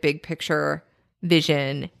good big picture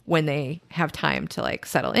vision when they have time to like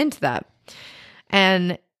settle into that.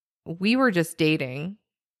 And we were just dating.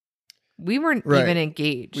 We weren't even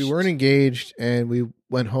engaged. We weren't engaged, and we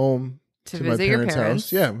went home to my visit your parents.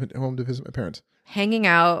 House. Yeah, went home to visit my parents. Hanging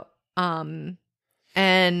out. And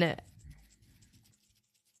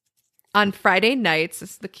on Friday nights,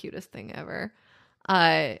 this is the cutest thing ever.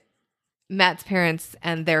 Matt's parents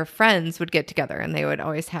and their friends would get together, and they would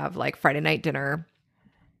always have like Friday night dinner.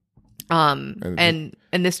 And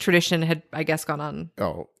this tradition had, I guess, gone on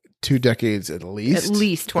 2 decades at least. At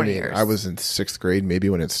least 20 years. I was in 6th grade maybe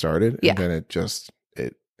when it started, and then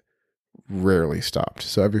it rarely stopped.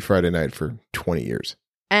 So every Friday night for 20 years.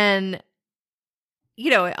 And you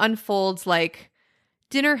know, it unfolds like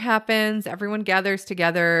dinner happens, everyone gathers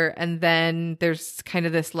together, and then there's kind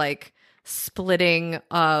of this like splitting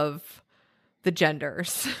of the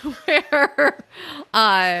genders where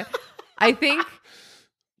I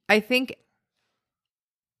think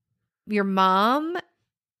your mom,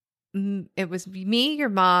 it was me, your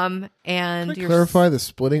mom, and Can I clarify the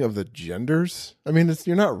splitting of the genders? I mean,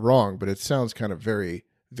 you're not wrong, but it sounds kind of very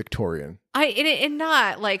Victorian. And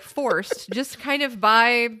not like forced, just kind of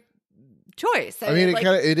by choice. I mean,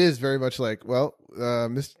 it is very much like, well,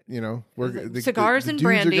 we're cigars and dudes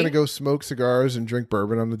brandy. are going to go smoke cigars and drink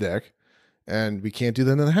bourbon on the deck, and we can't do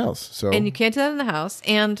that in the house. And you can't do that in the house,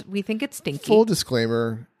 and we think it's stinky. Full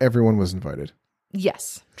disclaimer: everyone was invited.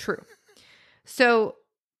 Yes, true. So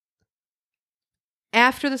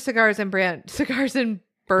after the cigars and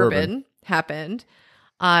bourbon happened,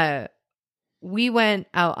 we went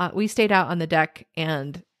out. We stayed out on the deck,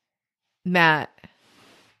 and Matt,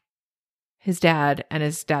 his dad, and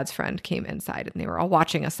his dad's friend came inside, and they were all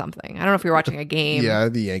watching us something. I don't know if we were watching a game. Yeah,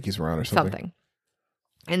 the Yankees were on or something.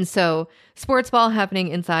 And so, sports ball happening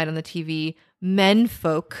inside on the TV. Men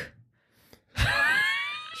folk.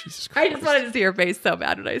 Jesus Christ. I just wanted to see your face so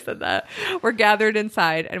bad when I said that. We're gathered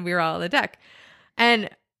inside, and we were all on the deck, and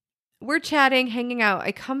we're chatting, hanging out.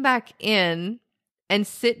 I come back in and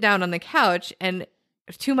sit down on the couch, and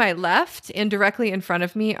to my left and directly in front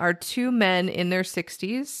of me are 2 men in their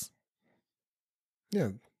 60s. Yeah.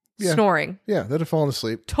 Snoring. Yeah, they'd have fallen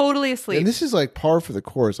asleep. Totally asleep. And this is like par for the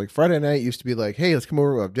course. Like Friday night used to be like, hey, let's come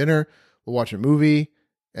over, we'll have dinner, we'll watch a movie.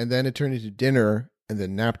 And then it turned into dinner and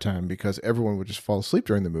then nap time because everyone would just fall asleep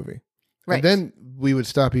during the movie. Right. And then we would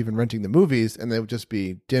stop even renting the movies, and they would just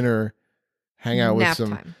be dinner, hang out with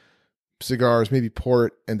some cigars, maybe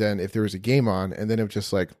port, and then if there was a game on, and then it would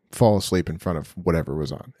just like fall asleep in front of whatever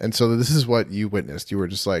was on. And so this is what you witnessed. You were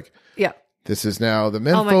just like, yeah, this is now the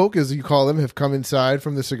men folk, as you call them, have come inside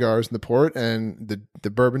from the cigars and the port, and the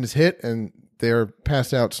bourbon is hit, and they're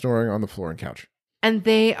passed out snoring on the floor and couch. And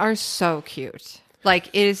they are so cute. Like,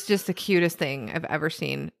 it is just the cutest thing I've ever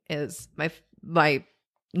seen. Is my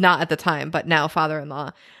not at the time, but now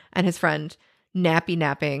father-in-law and his friend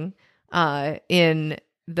napping in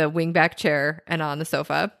the wingback chair and on the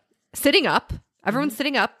sofa, sitting up. Everyone's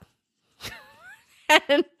sitting up.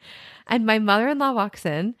 and my mother-in-law walks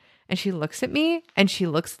in, and she looks at me, and she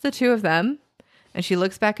looks at the 2 of them, and she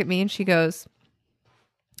looks back at me, and she goes,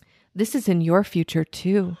 "This is in your future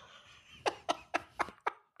too."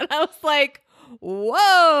 And I was like,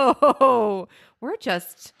 whoa, we're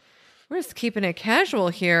just keeping it casual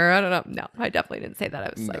here. I don't know. No, I definitely didn't say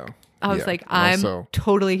that. I was like, I'm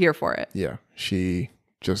totally here for it. Yeah. She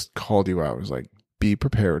just called you out. It was like, be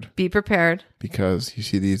prepared. Be prepared. Because you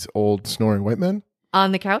see these old snoring white men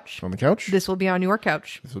on the couch. On the couch. This will be on your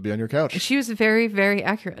couch. This will be on your couch. She was very, very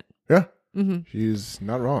accurate. Yeah. She's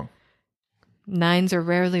not wrong. 9s are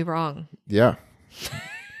rarely wrong. Yeah.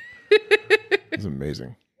 It's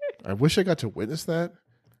amazing. I wish I got to witness that.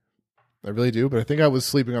 I really do, but I think I was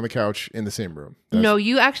sleeping on the couch in the same room. No,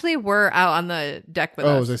 you actually were out on the deck with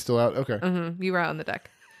us. Oh, was I still out? Okay. You were out on the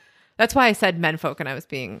deck. That's why I said menfolk and I was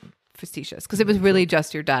being facetious, because it was really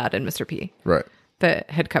just your dad and Mr. P. Right. That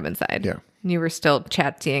had come inside. Yeah. And you were still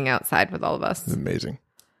chatting outside with all of us. It's amazing.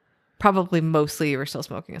 Probably mostly you were still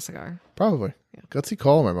smoking a cigar. Probably. Yeah. Gutsy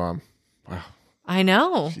call, my mom. Wow. I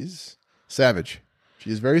know. She's savage. She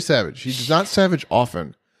is very savage. She's not savage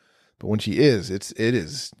often, but when she is, it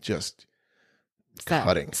is just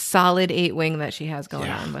cutting. Solid 8 wing that she has going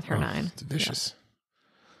on with her 9. It's vicious.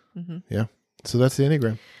 Yeah. So that's the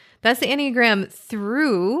Enneagram. That's the Enneagram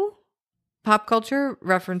through pop culture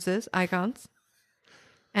references, icons.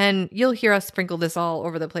 And you'll hear us sprinkle this all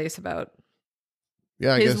over the place about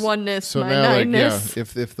his oneness, so my now, nineness.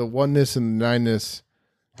 If the oneness and the nineness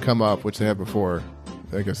come up, which they have before,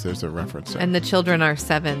 I guess there's a reference there. And the children are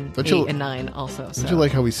 7, 8, and 9 also. Don't you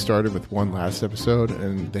like how we started with 1 last episode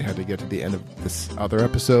and they had to get to the end of this other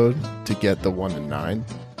episode to get the 1 and 9?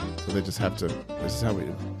 So they just have to, this is how we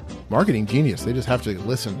do. Marketing genius. They just have to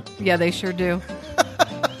listen. Yeah, they sure do.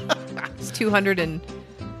 It's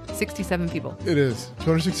 267 people. It is.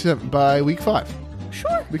 267 by week 5.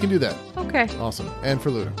 Sure. We can do that. Okay. Awesome. And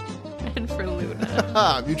for Luna. And for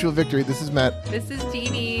Luna. Mutual victory. This is Matt. This is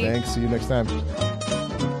Jeannie. Thanks. See you next time.